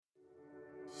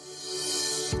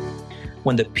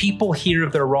when the people hear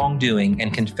of their wrongdoing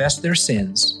and confess their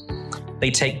sins, they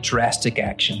take drastic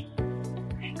action.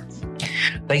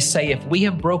 They say, if we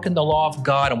have broken the law of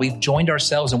God and we've joined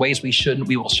ourselves in ways we shouldn't,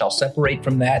 shall separate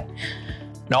from that.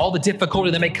 And all the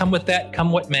difficulty that may come with that,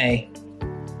 come what may.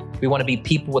 We want to be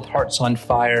people with hearts on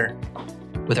fire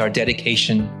with our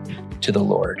dedication to the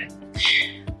Lord.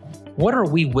 What are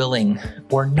we willing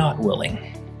or not willing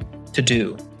to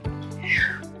do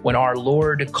when our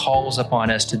Lord calls upon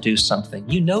us to do something?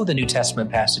 You know the New Testament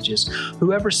passages.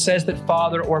 Whoever says that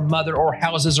father or mother or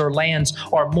houses or lands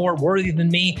are more worthy than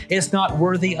me is not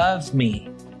worthy of me.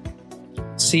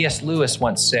 C.S. Lewis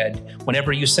once said,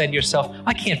 whenever you say to yourself,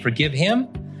 I can't forgive him,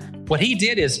 what he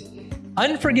did is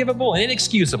unforgivable and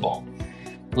inexcusable.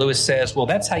 Lewis says, well,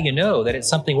 that's how you know that it's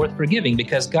something worth forgiving,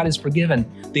 because God has forgiven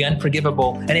the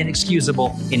unforgivable and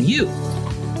inexcusable in you.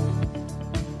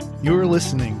 You're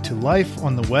listening to Life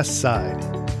on the West Side.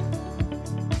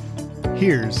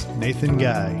 Here's Nathan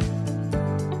Guy.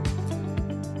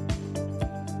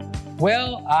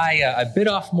 Well, I bit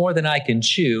off more than I can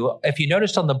chew. If you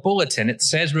noticed on the bulletin, it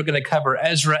says we're going to cover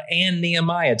Ezra and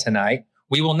Nehemiah tonight.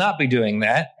 We will not be doing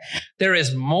that. There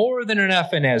is more than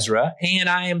enough in Ezra, and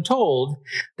I am told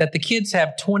that the kids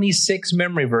have 26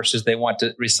 memory verses they want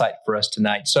to recite for us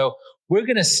tonight. So we're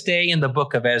going to stay in the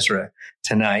book of Ezra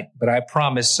tonight, but I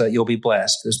promise you'll be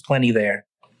blessed. There's plenty there.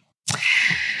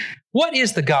 What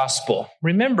is the gospel?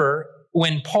 Remember,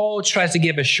 when Paul tries to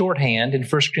give a shorthand in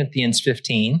 1 Corinthians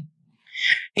 15,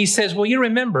 he says, well, you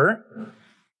remember,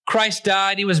 Christ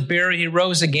died, he was buried, he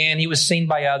rose again, he was seen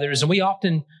by others, and we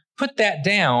often put that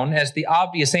down as the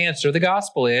obvious answer. The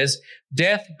gospel is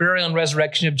death, burial, and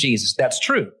resurrection of Jesus. That's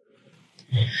true.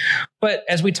 But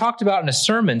as we talked about in a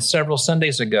sermon several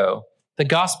Sundays ago, the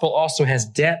gospel also has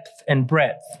depth and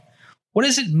breadth. What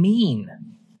does it mean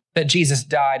that Jesus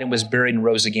died and was buried and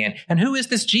rose again? And who is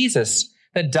this Jesus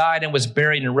that died and was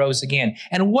buried and rose again?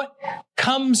 And what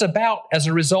comes about as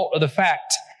a result of the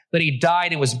fact that he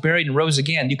died and was buried and rose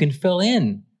again? You can fill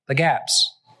in the gaps.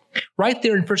 Right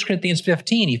there in 1 Corinthians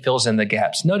 15, he fills in the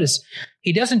gaps. Notice,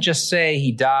 he doesn't just say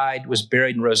he died, was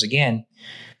buried, and rose again.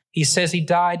 He says he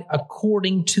died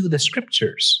according to the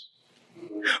Scriptures,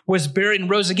 was buried and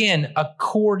rose again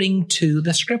according to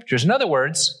the Scriptures. In other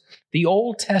words, the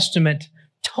Old Testament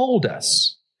told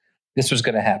us this was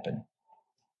going to happen.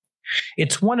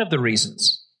 It's one of the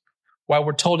reasons why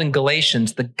we're told in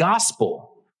Galatians the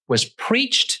gospel was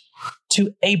preached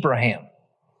to Abraham.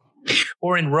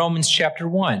 Or in Romans chapter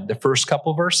 1, the first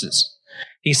couple verses.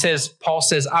 Paul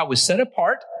says, I was set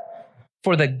apart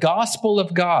for the gospel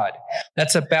of God.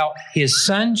 That's about his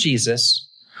son Jesus,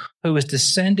 who was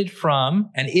descended from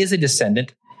and is a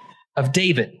descendant of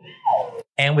David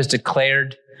and was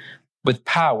declared with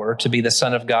power to be the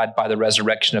Son of God by the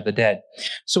resurrection of the dead.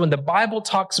 So when the Bible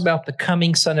talks about the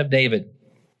coming Son of David,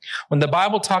 when the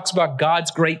Bible talks about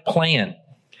God's great plan,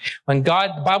 when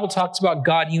the Bible talks about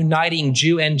God uniting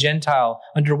Jew and Gentile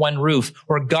under one roof,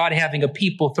 or God having a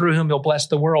people through whom he'll bless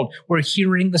the world, we're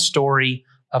hearing the story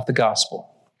of the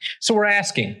gospel. So we're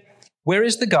asking, where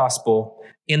is the gospel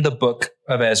in the book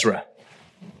of Ezra?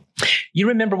 You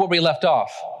remember where we left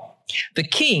off. The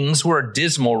Kings were a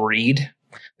dismal read.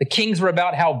 The Kings were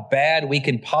about how bad we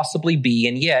can possibly be,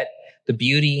 and yet the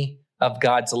beauty of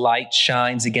God's light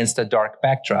shines against a dark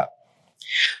backdrop.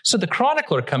 So the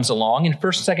chronicler comes along in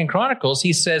 1st and 2nd Chronicles.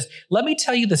 He says, let me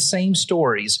tell you the same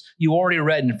stories you already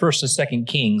read in 1st and 2nd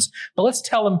Kings, but let's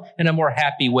tell them in a more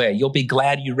happy way. You'll be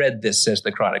glad you read this, says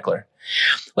the chronicler.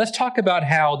 Let's talk about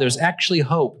how there's actually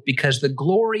hope, because the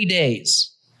glory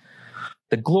days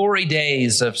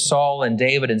of Saul and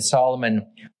David and Solomon,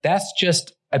 that's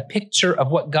just a picture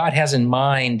of what God has in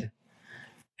mind.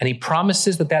 And he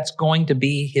promises that that's going to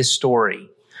be his story.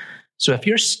 So if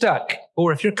you're stuck,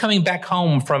 or if you're coming back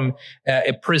home from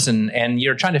a prison and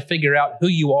you're trying to figure out who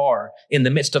you are in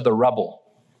the midst of the rubble,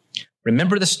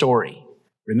 remember the story.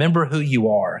 Remember who you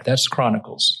are. That's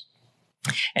Chronicles.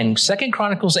 And 2nd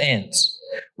Chronicles ends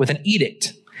with an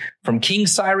edict from King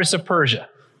Cyrus of Persia,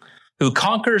 who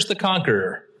conquers the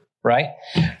conqueror, right?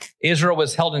 Israel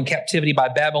was held in captivity by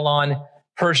Babylon.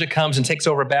 Persia comes and takes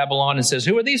over Babylon and says,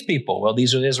 who are these people? Well,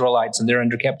 these are the Israelites, and they're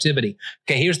under captivity.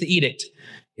 Okay, here's the edict.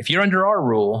 If you're under our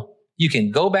rule, you can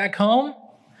go back home.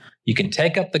 You can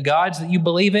take up the gods that you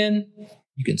believe in.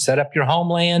 You can set up your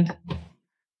homeland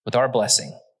with our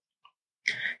blessing.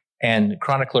 And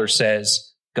chronicler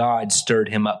says God stirred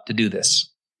him up to do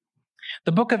this.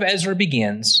 The book of Ezra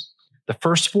begins, the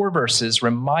first 4 verses,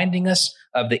 reminding us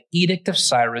of the edict of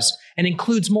Cyrus, and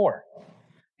includes more.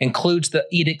 Includes the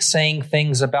edict saying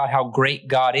things about how great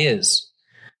God is,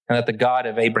 and that the God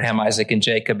of Abraham, Isaac, and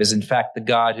Jacob is in fact the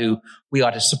God who we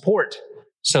ought to support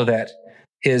so that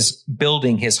his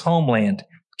building, his homeland,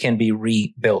 can be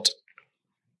rebuilt.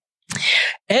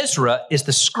 Ezra is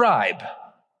the scribe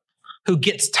who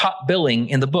gets top billing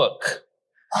in the book.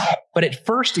 But at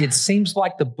first, it seems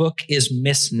like the book is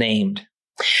misnamed.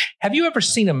 Have you ever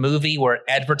seen a movie where it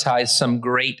advertised some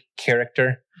great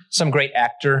character, some great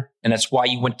actor, and that's why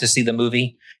you went to see the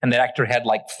movie, and that actor had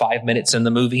like 5 minutes in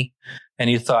the movie, and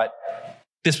you thought,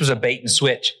 this was a bait and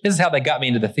switch. This is how they got me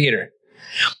into the theater.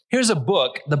 Here's a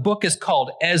book. The book is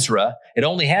called Ezra. It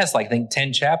only has, like, I think,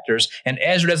 10 chapters, and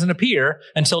Ezra doesn't appear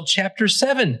until chapter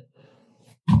 7.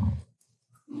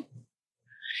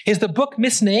 Is the book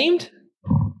misnamed?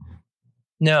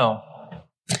 No.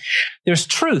 There's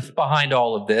truth behind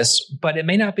all of this, but it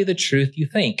may not be the truth you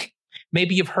think.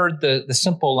 Maybe you've heard the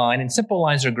simple line, and simple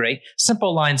lines are great.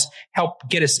 Simple lines help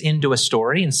get us into a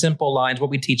story, and simple lines,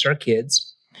 what we teach our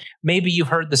kids. Maybe you've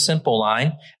heard the simple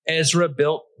line, Ezra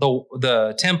built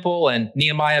the temple and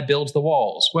Nehemiah builds the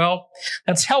walls. Well,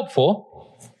 that's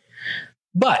helpful,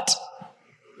 but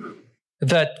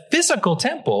the physical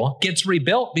temple gets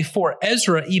rebuilt before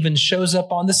Ezra even shows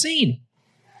up on the scene.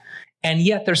 And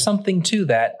yet there's something to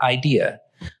that idea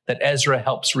that Ezra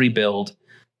helps rebuild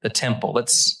the temple.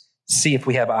 Let's see if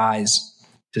we have eyes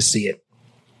to see it.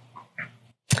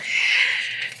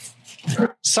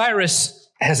 Cyrus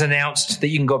has announced that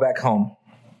you can go back home.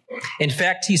 In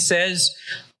fact, he says,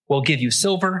 we'll give you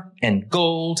silver and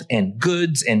gold and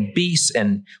goods and beasts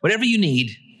and whatever you need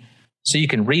so you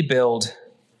can rebuild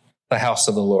the house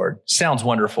of the Lord. Sounds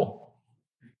wonderful.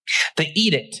 The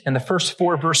edict in the first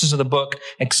 4 verses of the book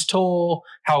extol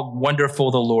how wonderful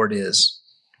the Lord is.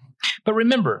 But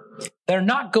remember, they're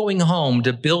not going home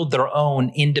to build their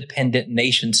own independent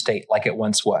nation state like it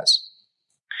once was.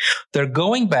 They're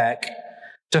going back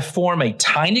to form a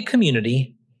tiny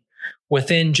community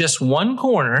within just one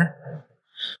corner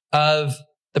of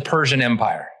the Persian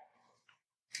Empire.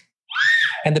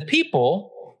 And the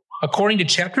people, according to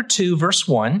chapter 2, verse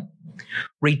 1,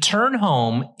 return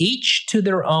home each to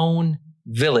their own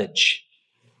village,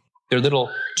 their little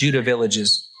Judah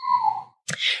villages.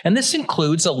 And this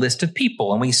includes a list of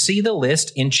people, and we see the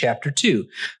list in chapter 2.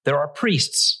 There are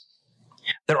priests,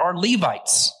 there are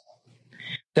Levites,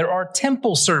 there are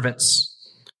temple servants.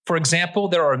 For example,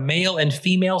 there are male and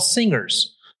female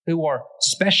singers who are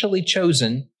specially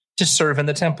chosen to serve in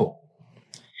the temple.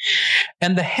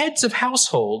 And the heads of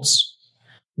households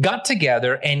got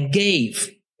together and gave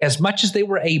as much as they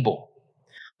were able.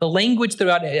 The language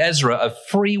throughout Ezra of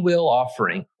free will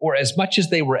offering, or as much as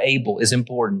they were able, is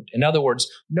important. In other words,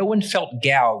 no one felt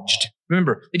gouged.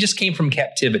 Remember, they just came from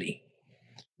captivity.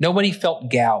 Nobody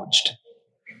felt gouged.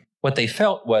 What they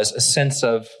felt was a sense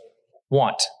of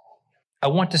want. I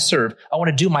want to serve. I want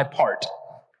to do my part.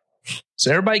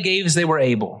 So everybody gave as they were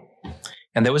able.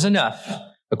 And there was enough,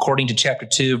 according to chapter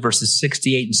 2, verses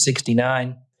 68 and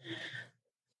 69,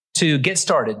 to get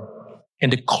started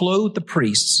and to clothe the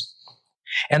priests.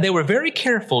 And they were very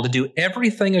careful to do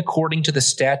everything according to the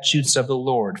statutes of the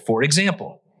Lord. For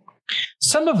example,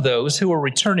 some of those who were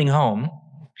returning home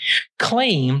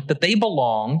claimed that they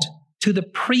belonged to the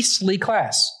priestly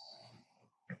class.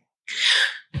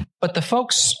 But the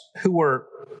folks who were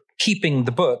keeping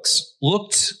the books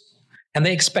looked and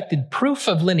they expected proof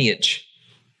of lineage.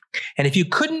 And if you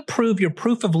couldn't prove your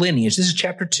proof of lineage, this is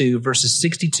chapter 2, verses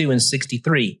 62 and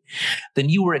 63, then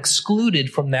you were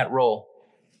excluded from that role.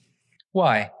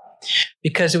 Why?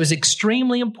 Because it was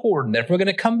extremely important that if we're going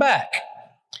to come back,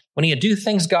 we need to do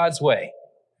things God's way.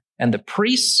 And the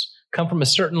priests come from a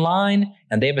certain line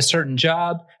and they have a certain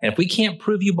job. And if we can't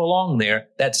prove you belong there,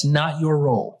 that's not your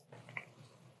role.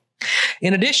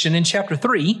 In addition, in chapter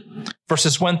 3,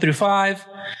 verses 1 through 5,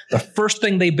 the first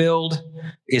thing they build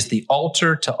is the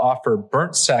altar to offer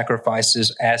burnt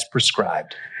sacrifices as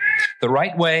prescribed. The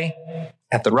right way,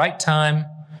 at the right time,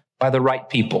 by the right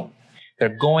people. They're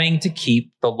going to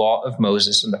keep the law of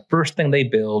Moses, and the first thing they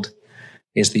build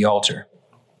is the altar.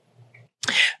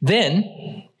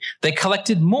 Then they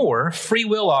collected more free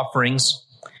will offerings.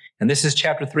 And this is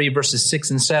chapter 3, verses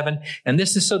 6 and 7. And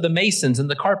this is so the masons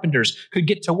and the carpenters could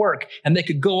get to work and they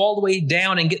could go all the way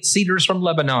down and get cedars from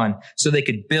Lebanon so they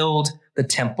could build the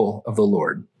temple of the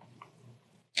Lord.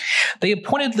 They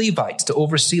appointed Levites to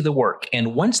oversee the work.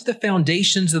 And once the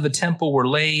foundations of the temple were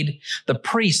laid, the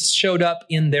priests showed up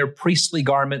in their priestly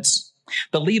garments.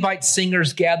 The Levite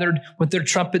singers gathered with their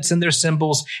trumpets and their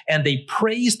cymbals, and they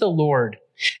praised the Lord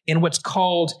in what's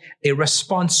called a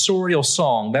responsorial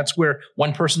song. That's where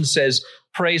one person says,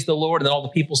 praise the Lord, and then all the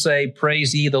people say,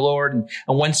 praise ye the Lord, and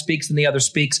one speaks and the other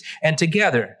speaks. And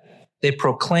together they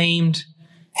proclaimed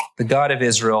the God of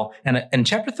Israel. And in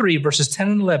chapter 3, verses 10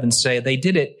 and 11 say they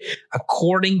did it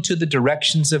according to the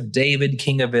directions of David,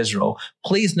 king of Israel.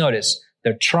 Please notice,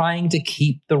 they're trying to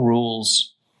keep the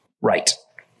rules right.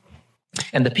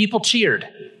 And the people cheered,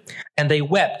 and they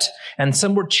wept, and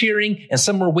some were cheering, and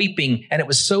some were weeping, and it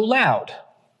was so loud.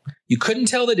 You couldn't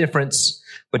tell the difference,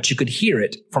 but you could hear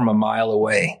it from a mile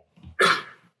away.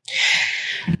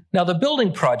 Now, the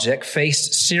building project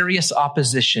faced serious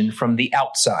opposition from the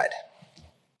outside.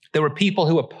 There were people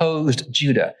who opposed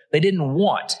Judah. They didn't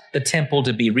want the temple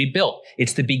to be rebuilt.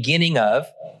 It's the beginning of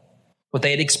what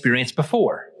they had experienced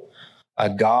before. A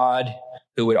God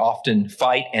who would often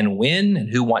fight and win, and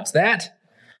who wants that?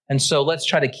 And so let's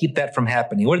try to keep that from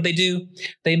happening. What did they do?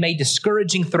 They made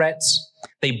discouraging threats.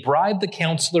 They bribed the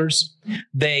counselors.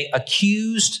 They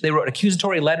wrote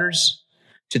accusatory letters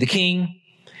to the king,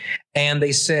 and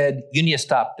they said, you need to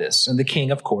stop this. And the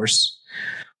king, of course,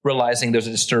 realizing there's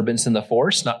a disturbance in the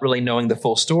force, not really knowing the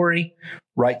full story,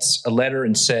 writes a letter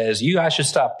and says, you guys should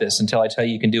stop this until I tell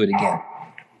you can do it again.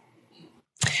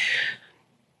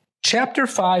 Chapter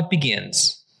 5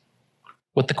 begins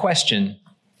with the question,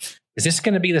 is this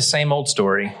going to be the same old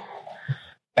story?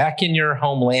 Back in your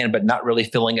homeland, but not really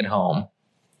feeling at home.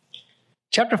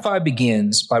 Chapter 5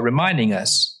 begins by reminding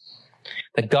us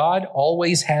that God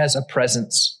always has a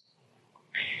presence.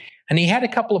 And he had a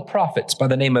couple of prophets by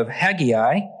the name of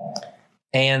Haggai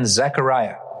and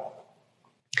Zechariah.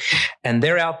 And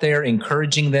they're out there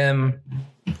encouraging them.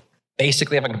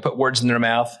 Basically, if I can put words in their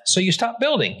mouth, so you stopped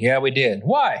building. Yeah, we did.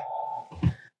 Why?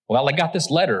 Well, I got this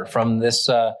letter from this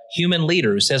human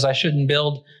leader who says I shouldn't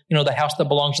build, the house that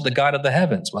belongs to the God of the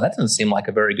heavens. Well, that doesn't seem like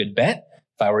a very good bet.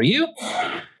 If I were you,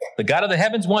 the God of the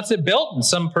heavens wants it built, and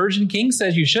some Persian king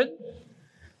says you shouldn't.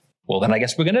 Well, then I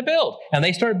guess we're going to build. And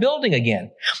they start building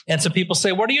again. And some people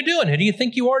say, what are you doing? Who do you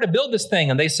think you are to build this thing?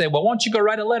 And they say, well, why don't you go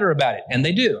write a letter about it? And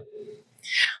they do.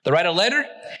 They write a letter,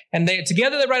 and they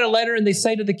write a letter, and they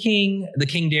say to the king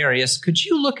Darius, could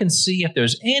you look and see if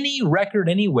there's any record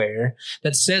anywhere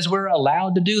that says we're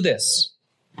allowed to do this?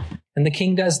 And the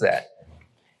king does that.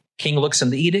 King looks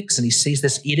in the edicts, and he sees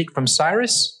this edict from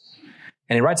Cyrus,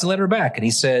 and he writes a letter back, and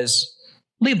he says,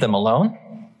 leave them alone.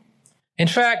 In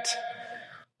fact,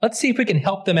 let's see if we can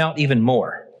help them out even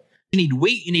more. You need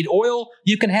wheat, you need oil,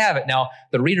 you can have it. Now,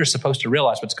 the reader's supposed to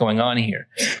realize what's going on here.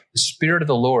 The Spirit of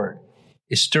the Lord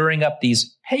is stirring up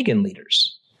these pagan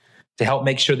leaders to help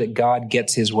make sure that God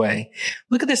gets his way.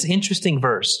 Look at this interesting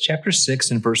verse, chapter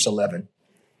 6 and verse 11.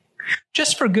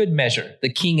 Just for good measure,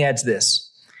 the king adds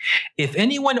this. If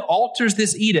anyone alters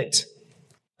this edict,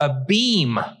 a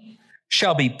beam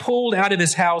shall be pulled out of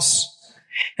his house,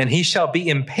 and he shall be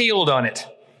impaled on it,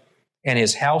 and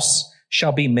his house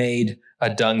shall be made a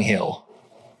dunghill.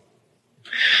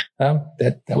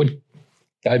 That would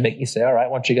make me say, all right,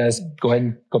 why don't you guys go ahead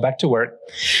and go back to work?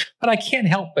 But I can't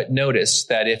help but notice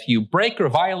that if you break or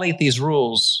violate these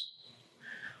rules,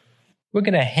 we're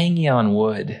going to hang you on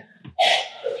wood.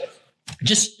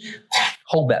 Just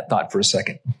hold that thought for a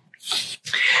second.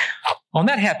 On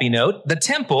that happy note, the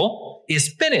temple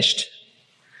is finished.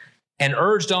 And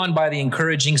urged on by the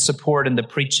encouraging support and the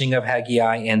preaching of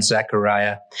Haggai and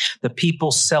Zechariah, the people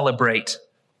celebrate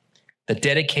the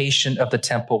dedication of the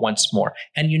temple once more.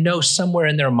 And somewhere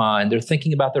in their mind, they're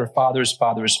thinking about their father's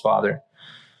father's father,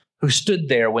 who stood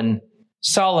there when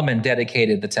Solomon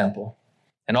dedicated the temple,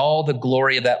 and all the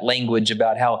glory of that language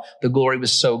about how the glory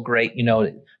was so great,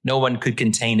 no one could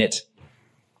contain it.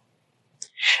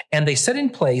 And they set in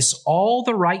place all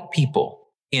the right people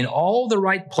in all the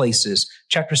right places,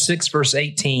 chapter 6, verse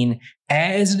 18,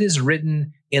 as it is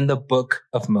written in the book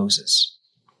of Moses.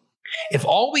 If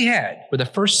all we had were the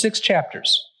first 6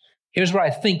 chapters, here's where I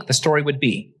think the story would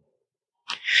be.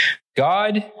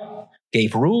 God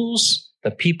gave rules,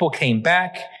 the people came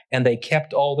back, and they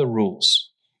kept all the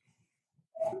rules.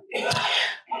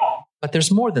 But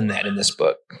there's more than that in this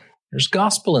book. There's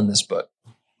gospel in this book.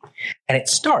 And it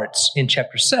starts in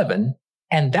chapter 7,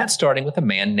 and that's starting with a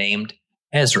man named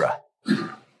Ezra.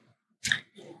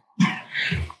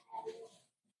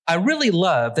 I really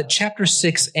love that chapter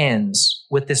 6 ends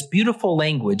with this beautiful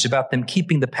language about them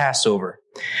keeping the Passover.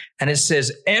 And it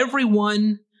says,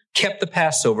 everyone kept the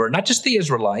Passover, not just the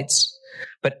Israelites,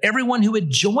 but everyone who had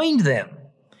joined them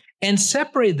and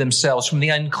separated themselves from the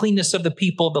uncleanness of the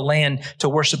people of the land to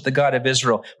worship the God of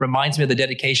Israel. Reminds me of the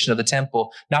dedication of the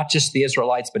temple, not just the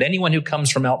Israelites, but anyone who comes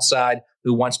from outside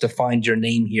who wants to find your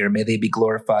name here. May they be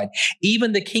glorified.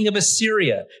 Even the king of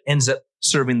Assyria ends up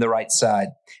serving the right side.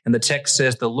 And the text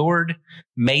says, the Lord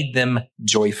made them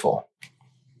joyful.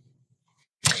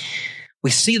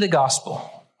 We see the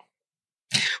gospel.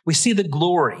 We see the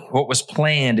glory, what was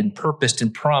planned and purposed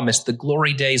and promised, the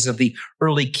glory days of the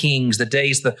early kings, the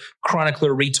days the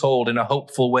chronicler retold in a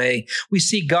hopeful way. We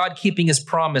see God keeping his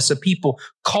promise, a people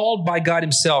called by God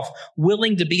himself,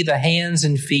 willing to be the hands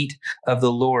and feet of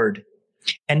the Lord.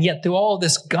 And yet through all of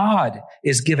this, God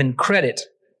is given credit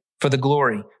for the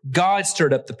glory. God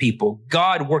stirred up the people.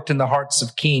 God worked in the hearts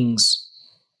of kings.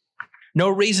 No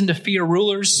reason to fear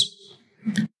rulers.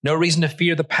 No reason to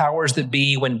fear the powers that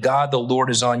be when God the Lord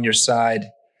is on your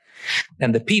side.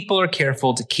 And the people are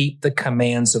careful to keep the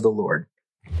commands of the Lord.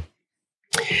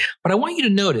 But I want you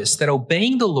to notice that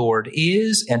obeying the Lord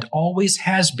is and always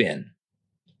has been,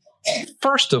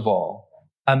 first of all,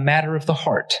 a matter of the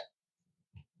heart.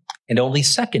 And only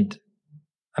second,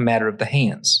 a matter of the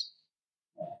hands.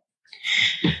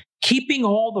 Keeping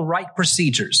all the right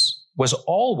procedures was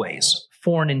always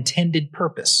for an intended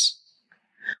purpose,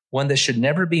 one that should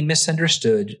never be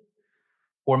misunderstood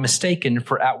or mistaken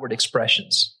for outward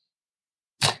expressions.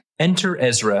 Enter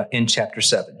Ezra in chapter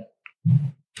 7.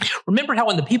 Remember how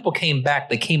when the people came back,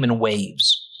 they came in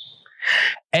waves.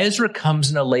 Ezra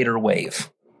comes in a later wave.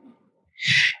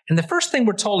 And the first thing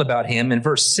we're told about him in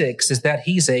verse 6 is that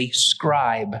he's a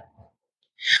scribe.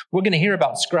 We're going to hear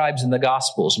about scribes in the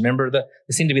Gospels. Remember, they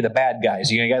seem to be the bad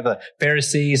guys. You got the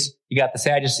Pharisees, you got the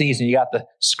Sadducees, and you got the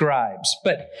scribes.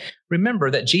 But remember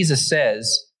that Jesus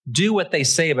says, do what they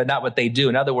say, but not what they do.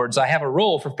 In other words, I have a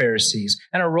role for Pharisees,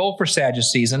 and a role for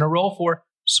Sadducees, and a role for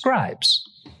scribes.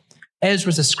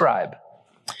 Ezra's a scribe.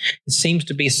 It seems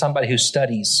to be somebody who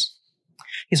studies.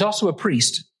 He's also a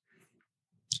priest.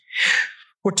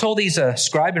 We're told he's a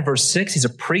scribe in verse 6. He's a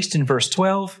priest in verse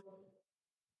 12.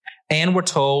 And we're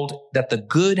told that the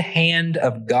good hand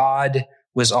of God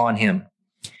was on him.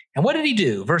 And what did he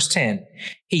do? Verse 10,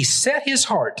 he set his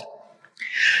heart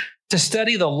to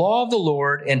study the law of the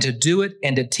Lord and to do it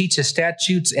and to teach his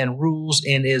statutes and rules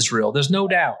in Israel. There's no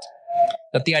doubt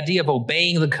that the idea of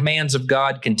obeying the commands of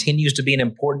God continues to be an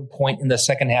important point in the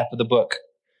second half of the book.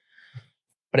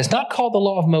 But it's not called the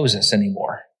law of Moses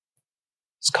anymore.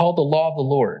 It's called the law of the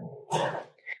Lord.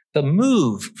 The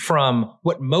move from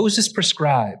what Moses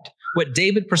prescribed, what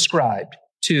David prescribed,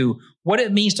 to what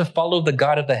it means to follow the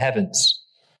God of the heavens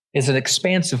is an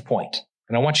expansive point.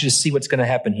 And I want you to see what's going to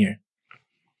happen here.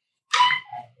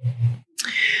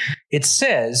 It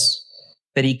says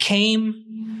that he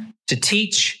came to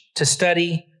teach, to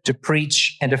study, to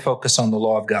preach, and to focus on the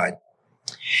law of God.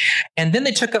 And then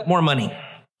they took up more money.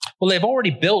 Well, they've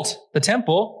already built the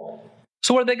temple.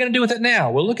 So what are they going to do with it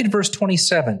now? Well, look at verse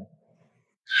 27.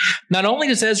 Not only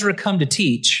does Ezra come to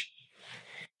teach,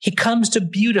 he comes to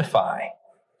beautify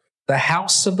the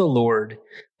house of the Lord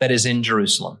that is in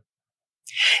Jerusalem.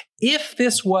 If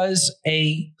this was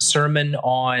a sermon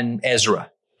on Ezra,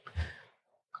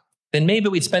 then maybe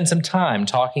we'd spend some time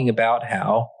talking about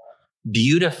how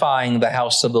beautifying the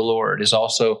house of the Lord is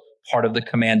also part of the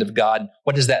command of God.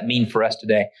 What does that mean for us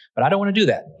today? But I don't want to do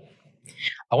that.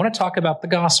 I want to talk about the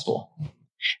gospel. And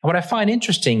what I find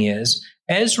interesting is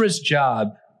Ezra's job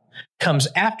comes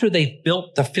after they've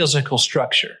built the physical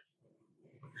structure.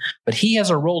 But he has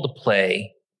a role to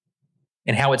play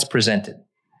in how it's presented,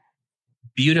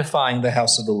 beautifying the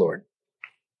house of the Lord.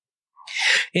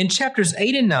 In chapters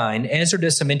 8 and 9, Ezra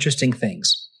does some interesting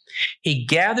things. He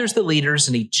gathers the leaders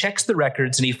and he checks the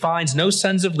records and he finds no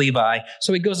sons of Levi,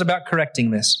 so he goes about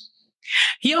correcting this.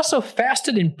 He also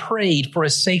fasted and prayed for a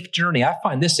safe journey. I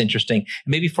find this interesting,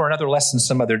 maybe for another lesson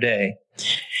some other day.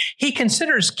 He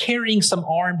considers carrying some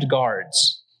armed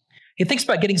guards. He thinks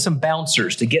about getting some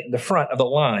bouncers to get in the front of the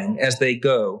line as they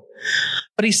go.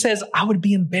 But he says, I would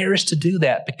be embarrassed to do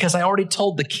that because I already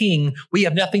told the king we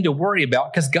have nothing to worry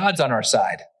about because God's on our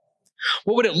side.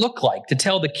 What would it look like to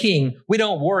tell the king we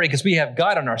don't worry because we have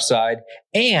God on our side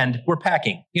and we're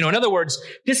packing? In other words,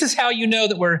 this is how you know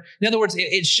that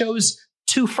it shows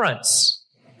two fronts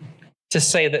to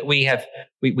say that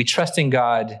we trust in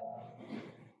God,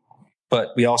 but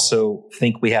we also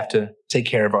think we have to take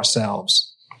care of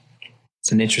ourselves.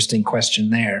 It's an interesting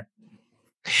question there.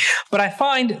 But I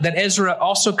find that Ezra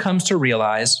also comes to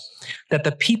realize that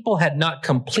the people had not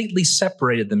completely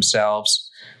separated themselves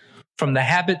from the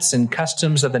habits and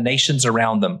customs of the nations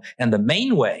around them. And the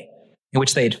main way in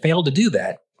which they had failed to do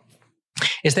that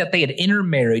is that they had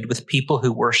intermarried with people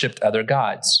who worshiped other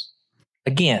gods.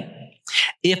 Again,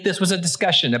 if this was a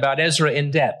discussion about Ezra in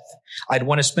depth, I'd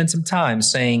want to spend some time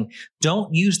saying,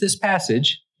 don't use this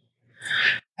passage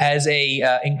as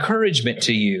a encouragement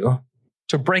to you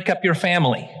to break up your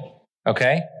family,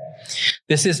 okay?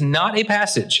 This is not a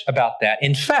passage about that.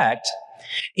 In fact,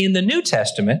 in the New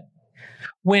Testament,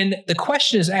 When the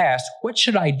question is asked, what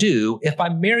should I do if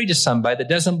I'm married to somebody that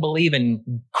doesn't believe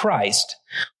in Christ?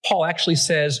 Paul actually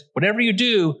says, whatever you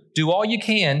do all you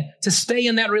can to stay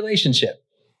in that relationship.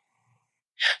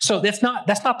 So that's not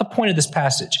the point of this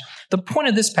passage. The point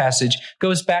of this passage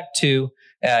goes back to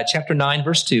chapter 9,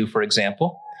 verse 2, for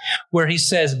example, where he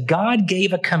says, God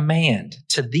gave a command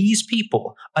to these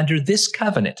people under this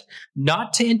covenant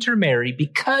not to intermarry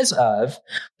because of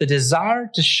the desire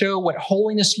to show what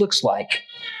holiness looks like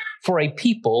for a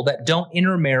people that don't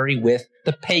intermarry with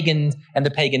the pagan and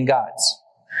the pagan gods.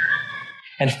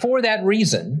 And for that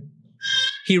reason,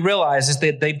 he realizes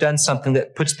that they've done something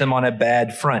that puts them on a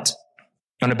bad front,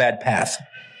 on a bad path.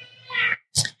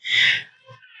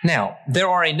 Now, there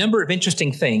are a number of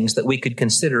interesting things that we could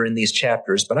consider in these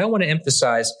chapters, but I want to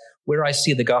emphasize where I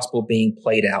see the gospel being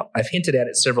played out. I've hinted at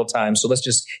it several times, so let's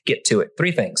just get to it.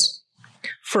 3 things.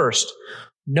 First,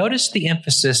 notice the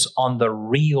emphasis on the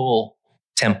real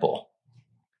temple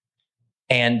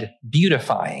and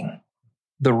beautifying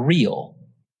the real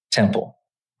temple.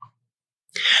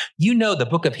 You know, the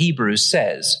book of Hebrews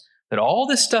says that all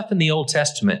this stuff in the Old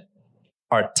Testament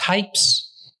are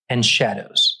types and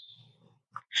shadows.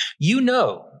 You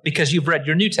know, because you've read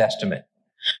your New Testament,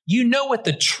 you know what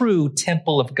the true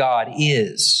temple of God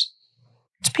is.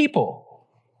 It's people.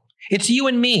 It's you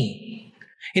and me.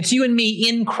 It's you and me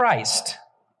in Christ,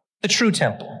 the true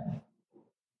temple.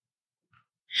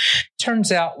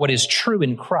 Turns out what is true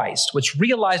in Christ, what's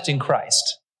realized in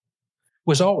Christ,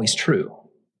 was always true.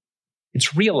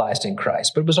 It's realized in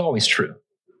Christ, but it was always true.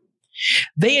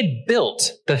 They had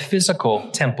built the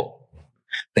physical temple.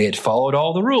 They had followed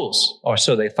all the rules, or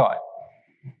so they thought.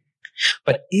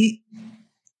 But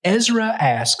Ezra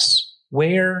asks,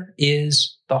 where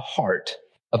is the heart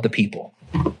of the people?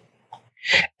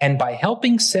 And by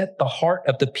helping set the heart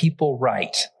of the people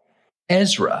right,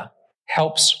 Ezra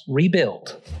helps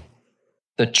rebuild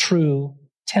the true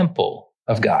temple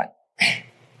of God.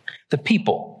 The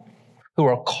people who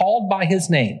are called by his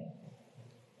name,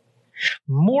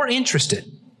 more interested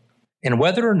in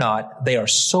whether or not they are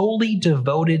solely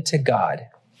devoted to God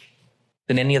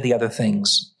than any of the other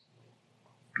things.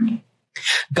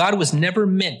 God was never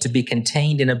meant to be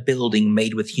contained in a building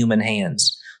made with human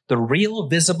hands. The real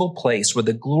visible place where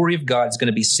the glory of God is going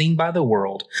to be seen by the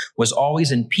world was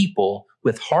always in people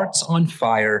with hearts on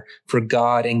fire for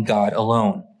God and God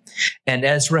alone. And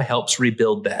Ezra helps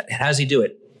rebuild that. How does he do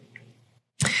it?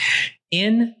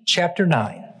 In chapter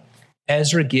 9,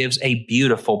 Ezra gives a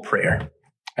beautiful prayer.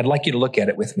 I'd like you to look at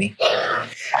it with me.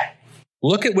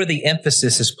 Look at where the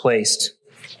emphasis is placed.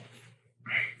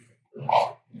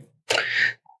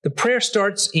 The prayer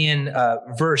starts in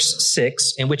verse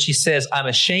 6, in which he says, I'm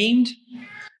ashamed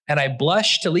and I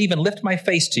blush to even lift my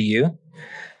face to you.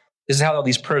 This is how all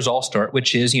these prayers all start,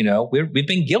 which is, we've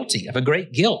been guilty of a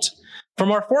great guilt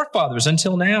from our forefathers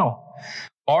until now.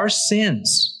 Our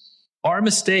sins, our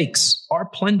mistakes, our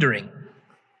plundering,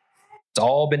 it's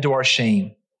all been to our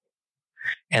shame.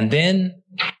 And then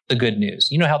the good news.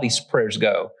 You know how these prayers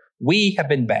go. We have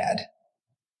been bad,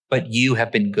 but you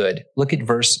have been good. Look at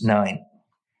verse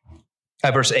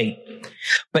 8.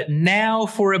 But now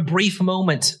for a brief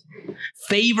moment,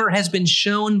 favor has been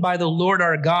shown by the Lord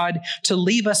our God to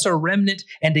leave us a remnant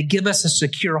and to give us a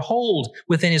secure hold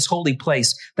within his holy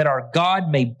place, that our God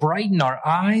may brighten our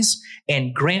eyes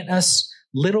and grant us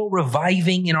little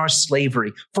reviving in our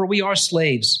slavery, for we are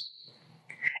slaves.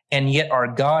 And yet our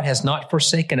God has not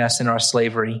forsaken us in our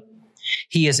slavery.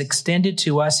 He has extended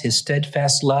to us his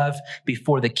steadfast love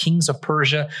before the kings of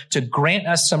Persia to grant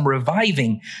us some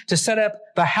reviving, to set up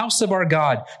the house of our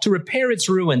God, to repair its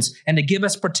ruins, and to give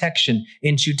us protection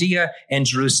in Judea and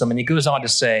Jerusalem. And he goes on to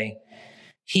say,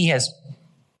 he has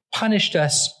punished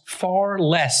us far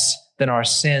less than our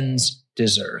sins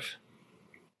deserve.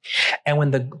 And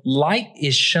when the light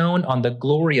is shown on the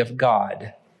glory of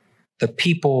God, the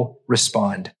people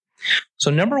respond. So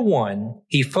number one,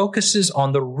 he focuses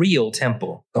on the real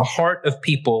temple, the heart of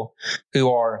people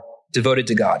who are devoted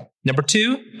to God. Number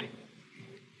two,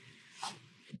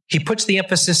 he puts the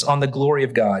emphasis on the glory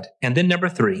of God. And then number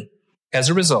three, as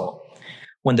a result,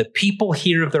 when the people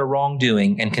hear of their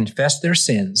wrongdoing and confess their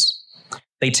sins,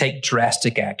 they take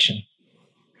drastic action.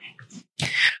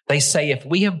 They say, if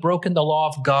we have broken the law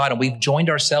of God and we've joined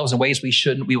ourselves in ways we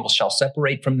shouldn't, shall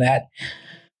separate from that.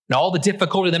 And all the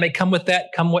difficulty that may come with that,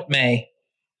 come what may.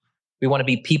 We want to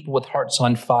be people with hearts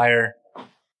on fire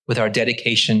with our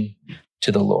dedication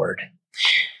to the Lord.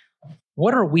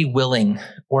 What are we willing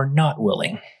or not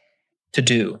willing to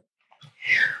do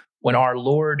when our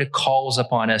Lord calls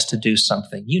upon us to do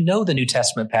something. You know the New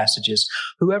Testament passages.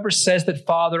 Whoever says that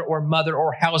father or mother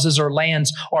or houses or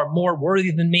lands are more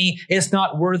worthy than me is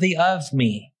not worthy of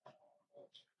me.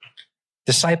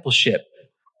 Discipleship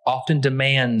often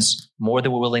demands more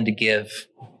than we're willing to give.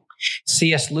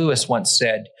 C.S. Lewis once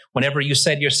said, whenever you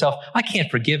say to yourself, I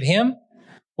can't forgive him,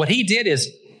 what he did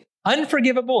is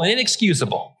unforgivable and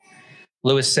inexcusable.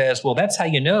 Lewis says, well, that's how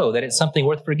you know that it's something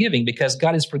worth forgiving, because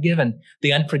God has forgiven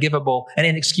the unforgivable and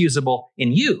inexcusable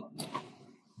in you.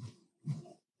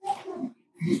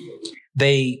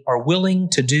 They are willing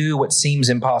to do what seems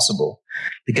impossible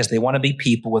because they want to be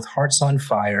people with hearts on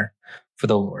fire for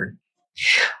the Lord.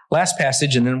 Last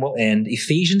passage, and then we'll end.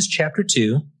 Ephesians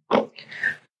 2,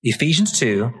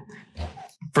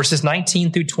 verses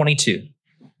 19 through 22.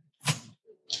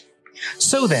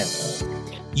 So then,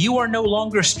 you are no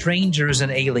longer strangers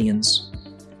and aliens.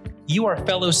 You are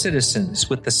fellow citizens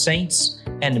with the saints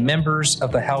and members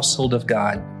of the household of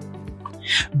God,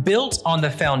 built on the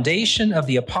foundation of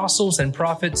the apostles and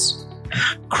prophets,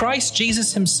 Christ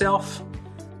Jesus himself,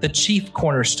 the chief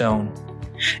cornerstone,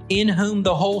 in whom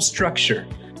the whole structure,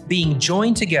 being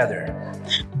joined together,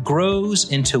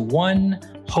 grows into one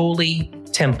holy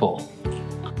temple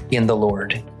in the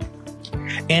Lord.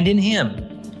 And in him,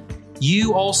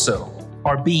 you also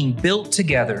are being built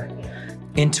together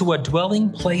into a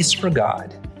dwelling place for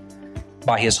God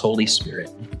by his Holy Spirit.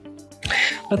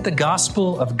 Let the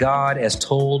gospel of God as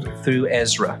told through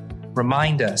Ezra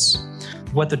remind us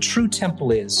of what the true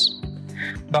temple is,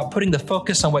 about putting the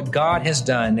focus on what God has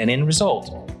done, and in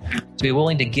result, to be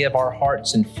willing to give our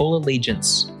hearts in full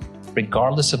allegiance,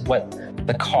 regardless of what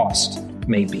the cost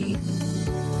may be.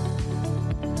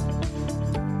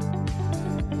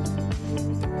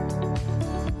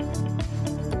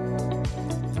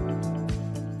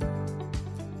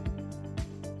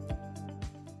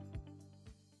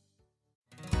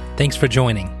 Thanks for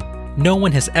joining. No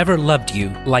one has ever loved you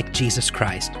like Jesus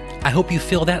Christ. I hope you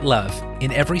feel that love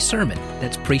in every sermon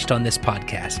that's preached on this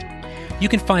podcast. You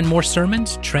can find more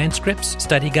sermons, transcripts,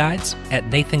 study guides at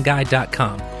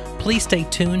nathanguy.com. Please stay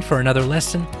tuned for another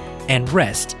lesson and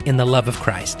rest in the love of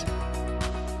Christ.